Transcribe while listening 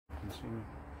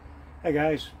Hi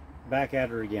guys, back at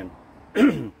her again.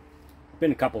 Been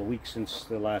a couple of weeks since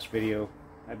the last video.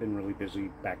 I've been really busy,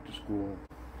 back to school,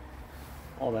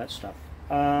 all that stuff.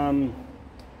 I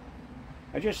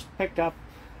just picked up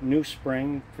a new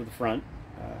spring for the front.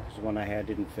 The one I had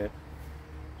didn't fit.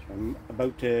 So I'm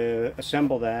about to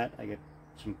assemble that. I get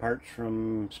some parts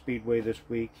from Speedway this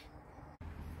week.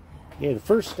 Yeah, the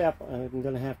first step I'm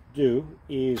going to have to do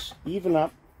is even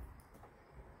up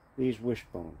these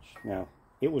wishbones. Now,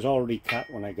 it was already cut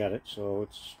when I got it, so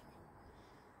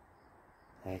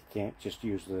I can't just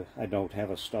use I don't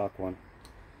have a stock one.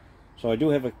 So I do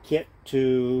have a kit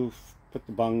to put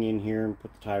the bung in here and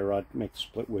put the tie rod, make the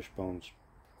split wishbones.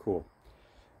 Cool.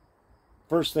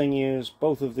 First thing is,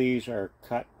 both of these are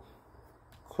cut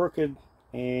crooked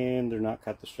and they're not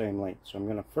cut the same length. So I'm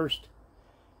going to first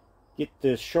get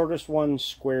the shortest one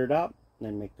squared up,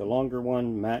 then make the longer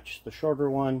one match the shorter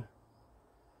one,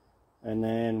 and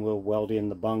then we'll weld in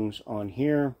the bungs on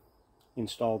here,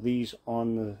 install these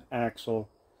on the axle,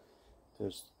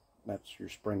 because that's your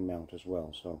spring mount as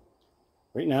well. So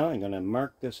right now I'm going to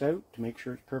mark this out to make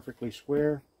sure it's perfectly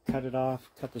square, cut it off,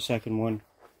 cut the second one,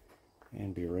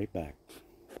 and be right back.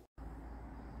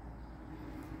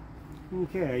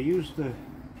 Okay, I used the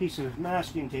piece of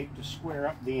masking tape to square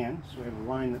up the end, so I have a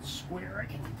line that's square I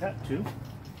can cut to. There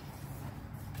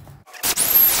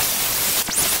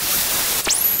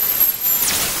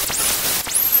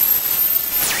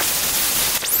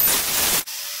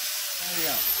we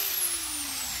go.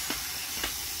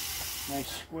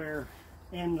 Nice square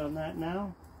end on that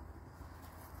now.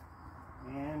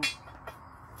 And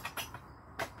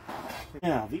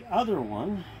now the other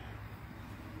one,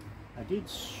 I did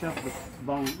shove the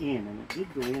bung in, and it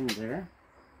did go in there.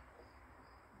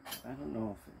 I don't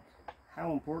know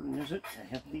how important is it to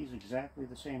have these exactly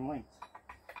the same length.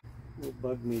 It will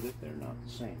bug me that they're not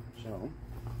the same. So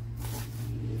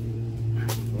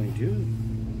I'm going to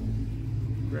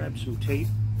grab some tape. I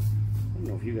don't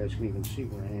know if you guys can even see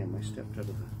where I am. I stepped out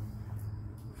of the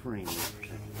frame there for a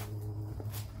second.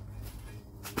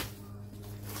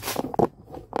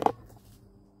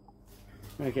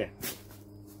 Okay.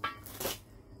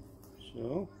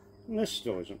 So, and this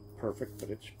still isn't perfect, but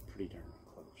it's pretty darn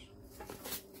close.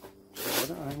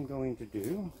 So what I'm going to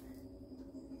do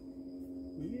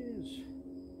is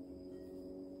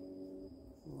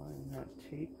line that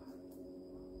tape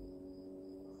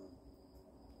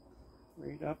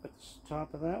right up at the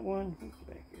top of that one. Let's get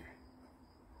back here.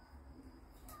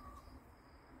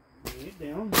 Lay it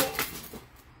down.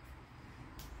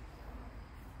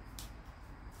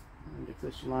 And if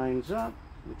this lines up,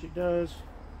 which it does,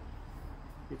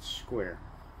 it's square.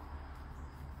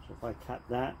 So if I cut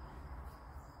that,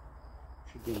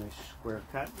 it should be a nice square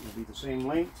cut. It'll be the same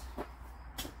length.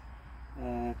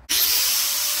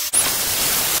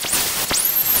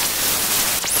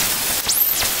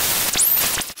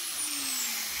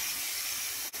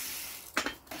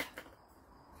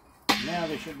 Now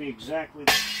they should be exactly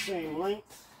the same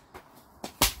length.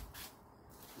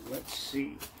 Let's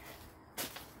see.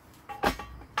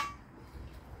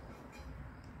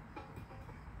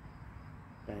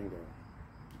 Bingo.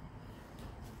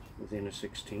 Within a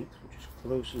 16th, which is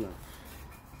close enough.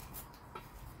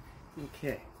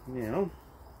 Okay, now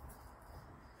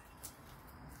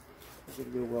I'm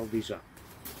going to go weld these up.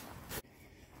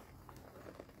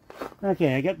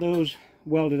 Okay, I got those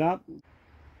welded up.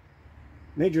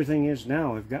 Major thing is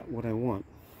now I've got what I want.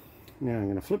 Now I'm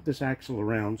going to flip this axle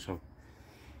around so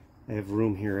I have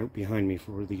room here out behind me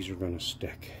for where these are going to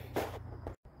stick.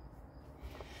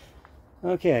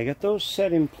 Okay, I got those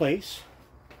set in place.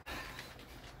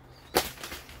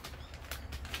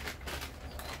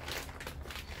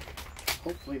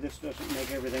 Hopefully this doesn't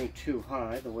make everything too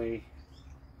high the way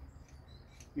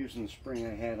using the spring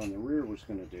I had on the rear was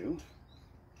going to do,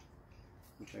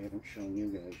 which I haven't shown you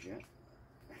guys yet.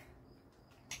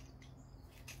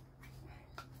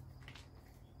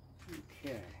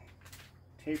 Okay,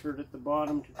 tapered at the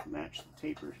bottom to match the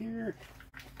taper here.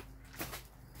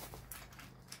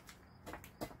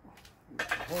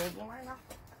 Hold the line up.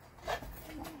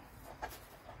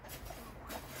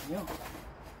 Yeah.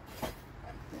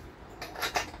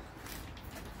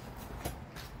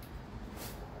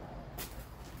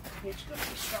 It's going to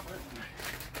be stubborn.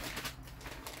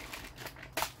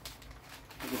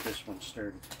 We'll get this one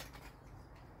started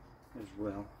as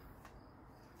well.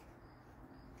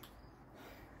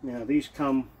 Now these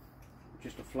come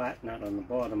just a flat nut on the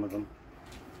bottom of them,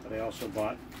 but I also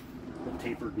bought the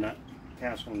tapered nut,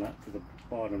 castle nut for the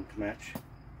bottom to match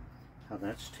how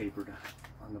that's tapered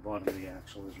on the bottom of the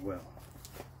axle as well.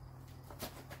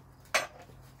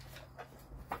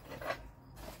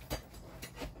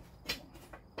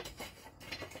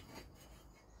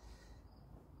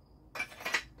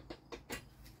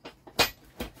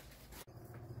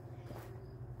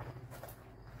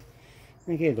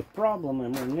 Okay, the problem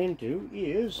I'm running into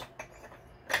is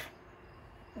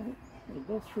it'll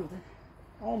go through there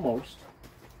almost.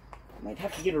 I might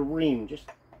have to get a ream, just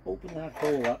open that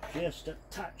hole up just a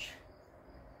touch.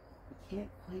 I can't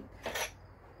quite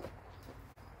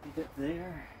get it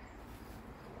there.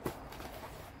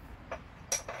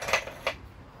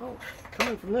 Oh,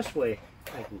 coming from this way,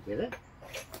 I can get it.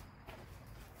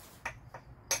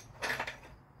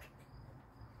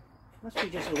 Must be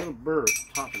just a little burr at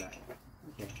the top of that.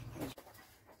 Okay.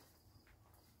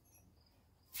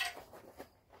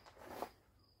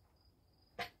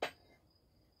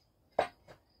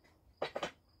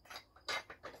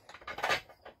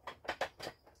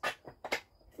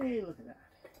 Hey, look at that.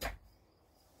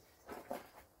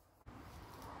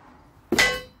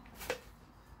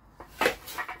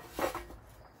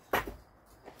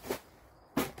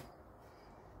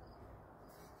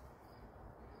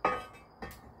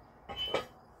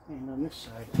 And on this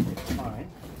side, it's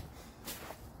fine.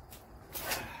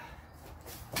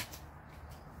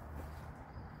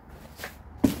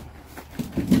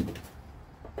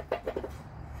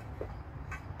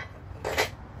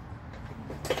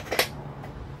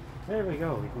 There we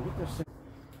go. We can get this thing.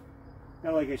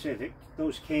 Now, like I said,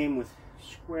 those came with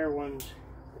square ones.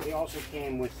 They also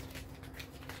came with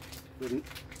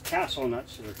castle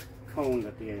nuts that are coned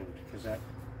at the end, because that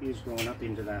is going up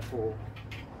into that hole.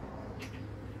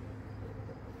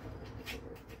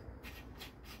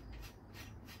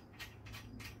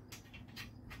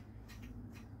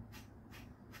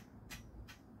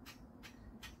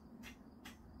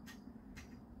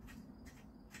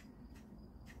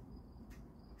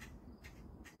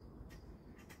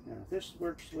 Now, if this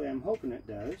works the way I'm hoping it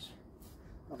does,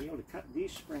 I'll be able to cut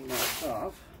these spring nuts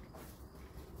off.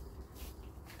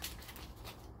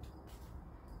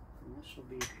 And this will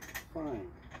be fine.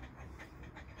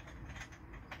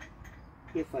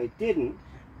 If I didn't,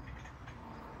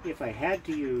 if I had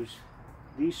to use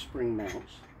these spring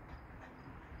mounts,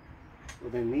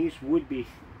 well, then these would be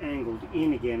angled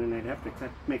in again, and I'd have to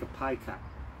make a pie cut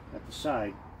at the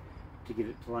side to get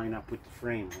it to line up with the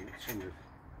frame when it's under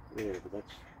there, but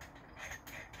that's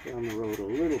down the road a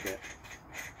little bit.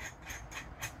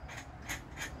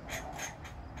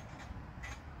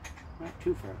 Not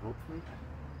too far, hopefully.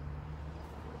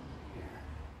 Here.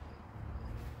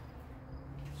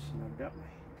 Snugged up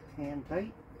my hand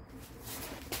tight.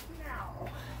 Now.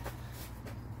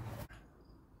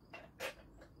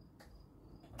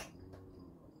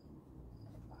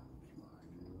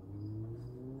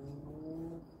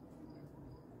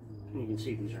 You can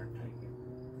see these aren't tight yet.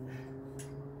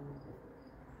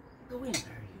 Go in there,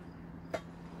 you.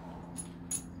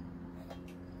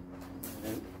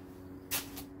 And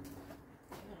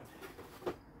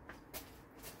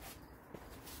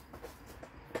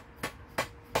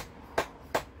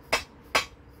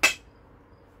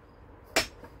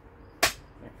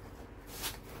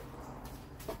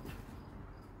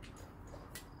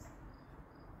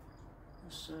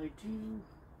this side too.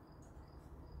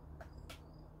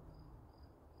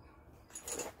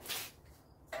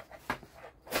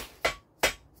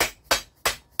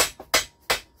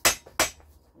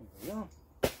 Yeah.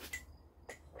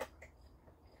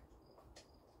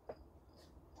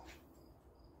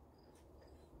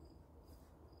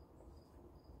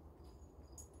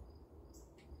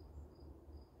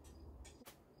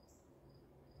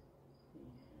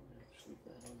 Just leave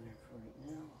that on there for right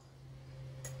now.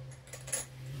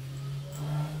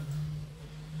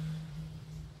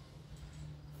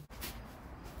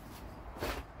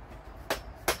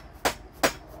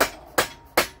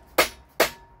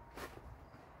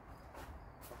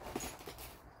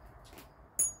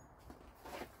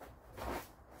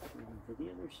 For the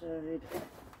other side.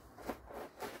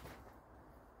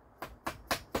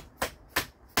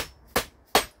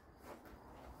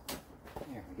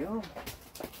 There we go.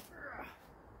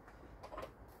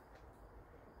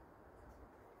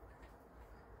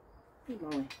 Hey,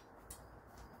 Molly.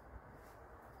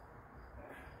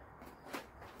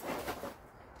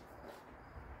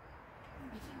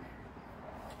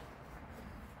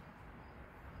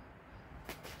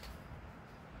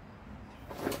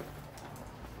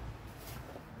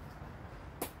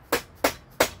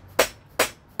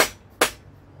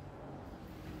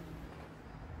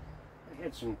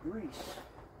 Had some grease.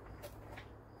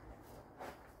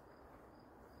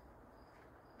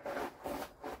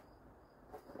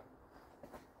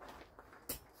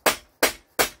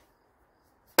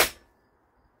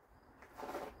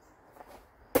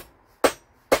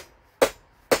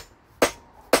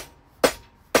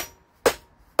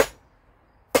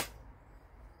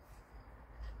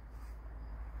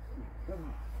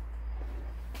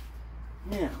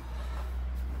 Now,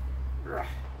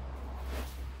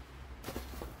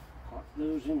 Pop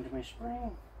those into my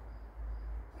spring.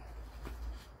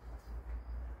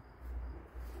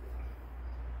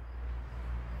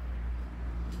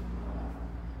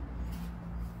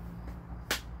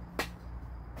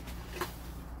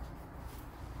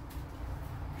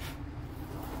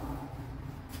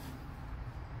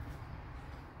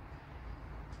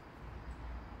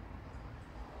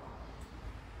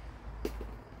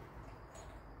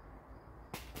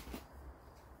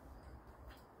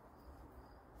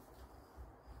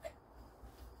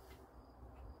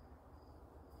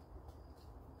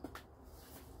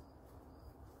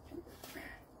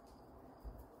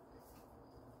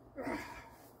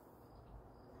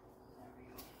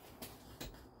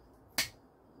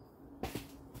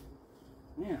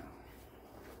 Now,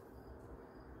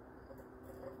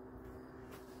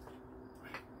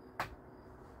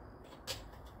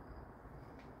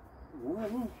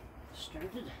 one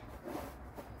started.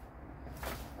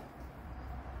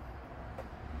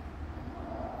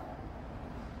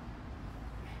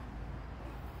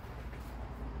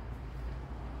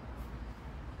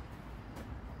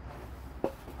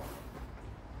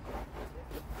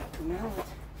 Now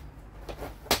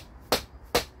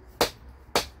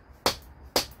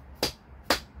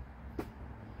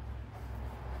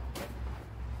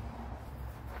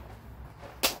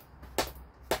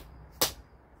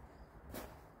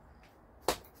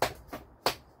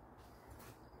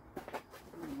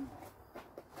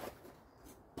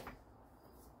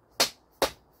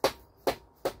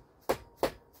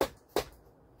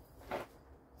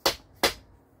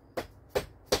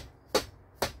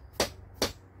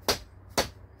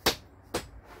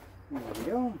there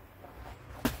we go.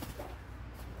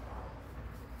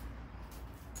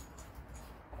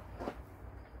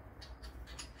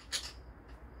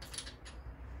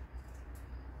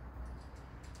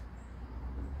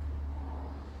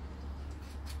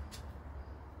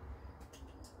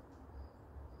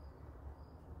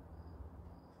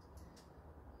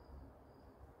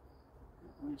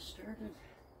 One started.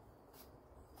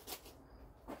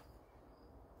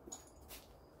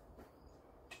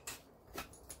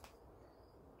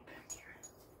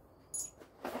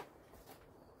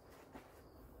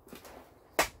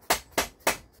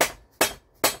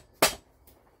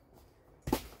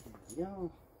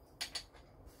 Go.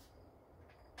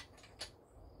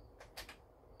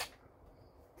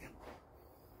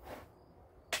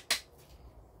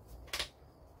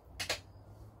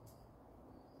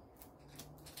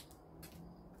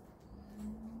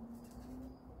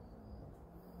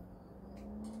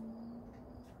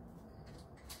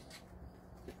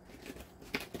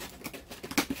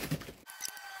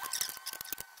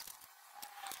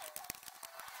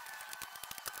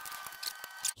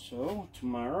 So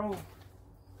tomorrow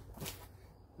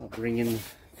I'll bring in the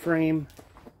frame.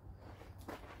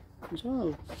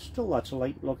 So still lots of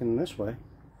light looking this way.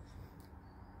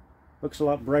 Looks a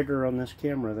lot brighter on this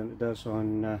camera than it does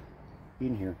on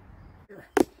in here.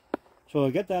 So I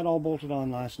got that all bolted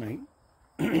on last night.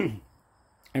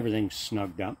 Everything's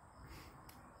snugged up.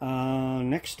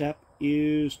 Next step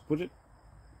is put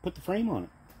the frame on it,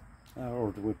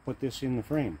 or to put this in the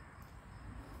frame.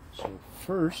 So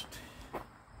first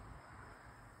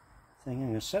thing, I'm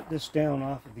going to set this down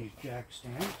off of these jack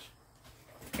stands.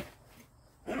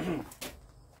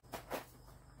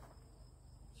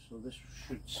 So this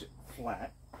should sit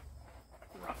flat,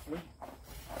 roughly.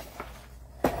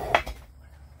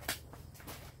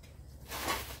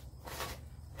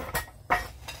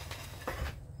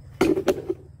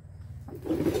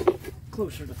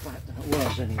 Closer to flat than it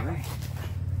was anyway.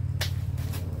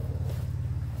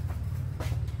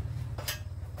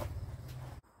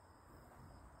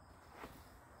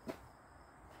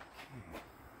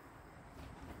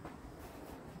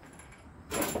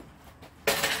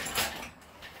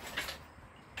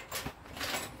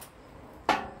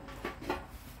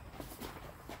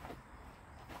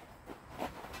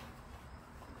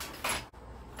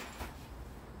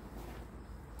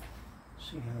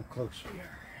 See how close we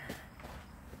are.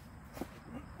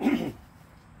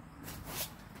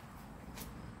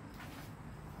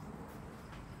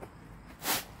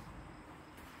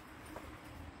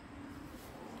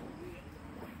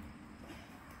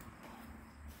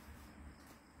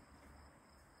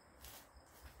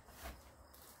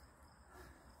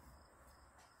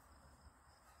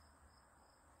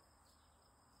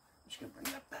 Just gonna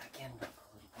bring that back end up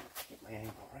a little bit, get my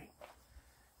angle right.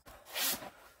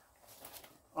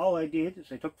 All I did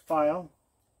is I took the file,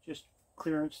 just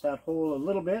clearance that hole a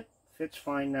little bit, fits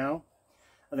fine now.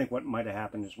 I think what might have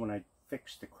happened is when I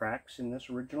fixed the cracks in this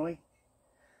originally,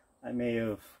 I may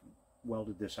have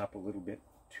welded this up a little bit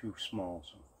too small.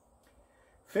 So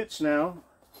fits now.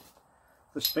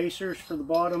 The spacers for the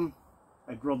bottom,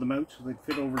 I drilled them out so they'd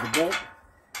fit over the bolt.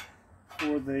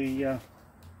 For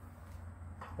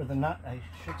the nut, I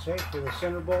should say, for the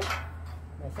center bolt.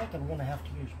 I think I'm going to have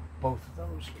to use both of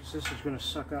those because this is going to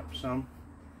suck up some.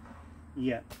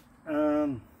 Yeah.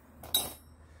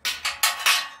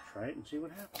 Try it and see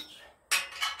what happens.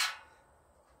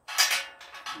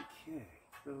 Okay,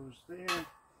 goes there. This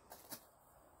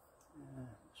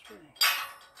way.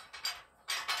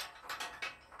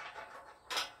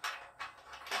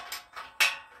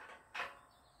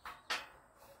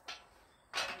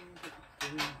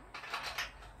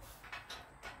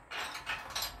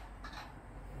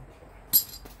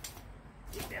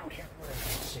 Get down here where I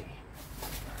can see.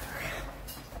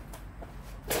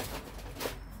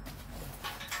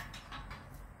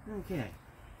 Okay.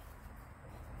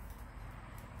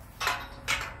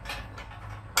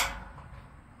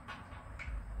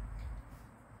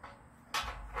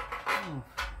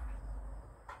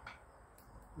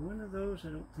 One of those I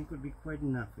don't think would be quite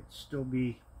enough. It'd still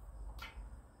be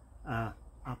up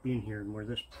in here, and where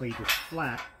this plate is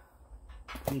flat,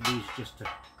 maybe it's just to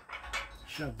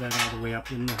shove that all the way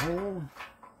up in the hole.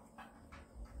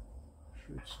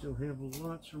 Should still have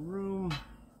lots of room.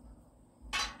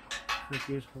 Trick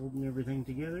is holding everything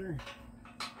together.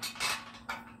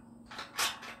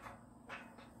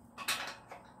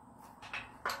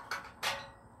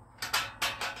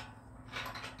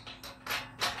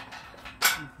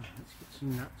 Okay, let's get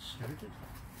some nuts started.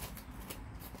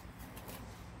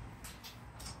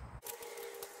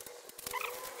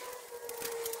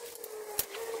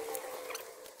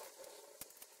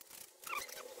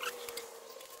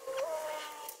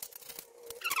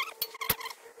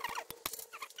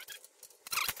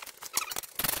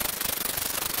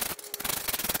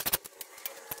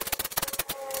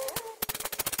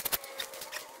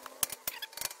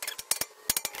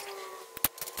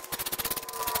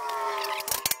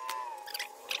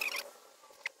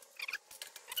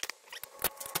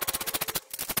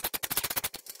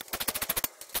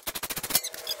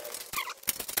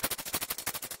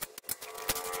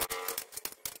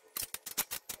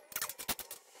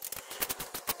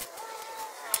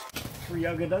 Three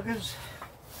ugga-duggas.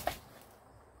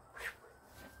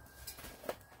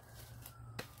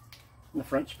 And the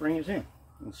front spring is in.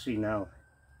 You can see now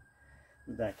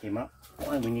that came up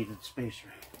why we needed the spacer.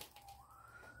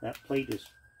 That plate is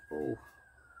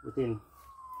within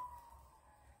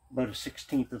about a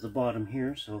 1/16 of the bottom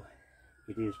here, so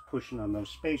it is pushing on those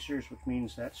spacers, which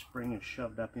means that spring is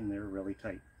shoved up in there really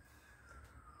tight.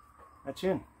 That's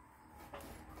in.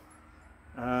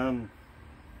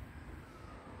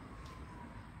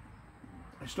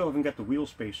 I still haven't got the wheel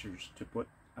spacers to put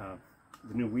the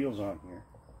new wheels on here.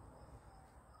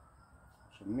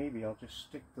 So maybe I'll just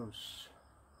stick those,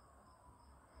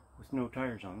 with no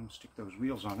tires on them, stick those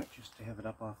wheels on it just to have it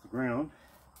up off the ground.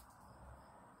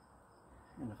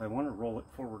 And if I want to roll it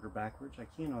forward or backwards, I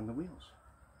can on the wheels.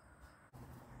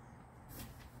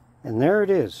 And there it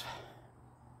is.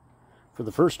 For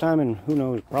the first time in, who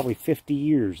knows, probably 50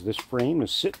 years, this frame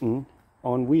is sitting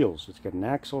on wheels. It's got an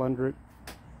axle under it.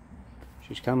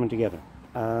 She's coming together.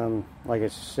 Like I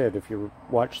said, if you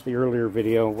watched the earlier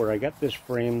video where I got this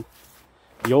frame,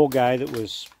 the old guy that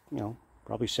was, you know,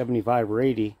 probably 75 or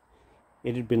 80,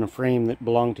 it had been a frame that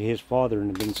belonged to his father and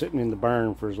had been sitting in the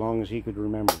barn for as long as he could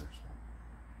remember.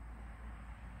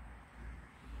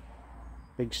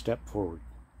 Big step forward.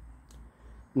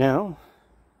 Now,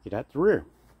 get at the rear.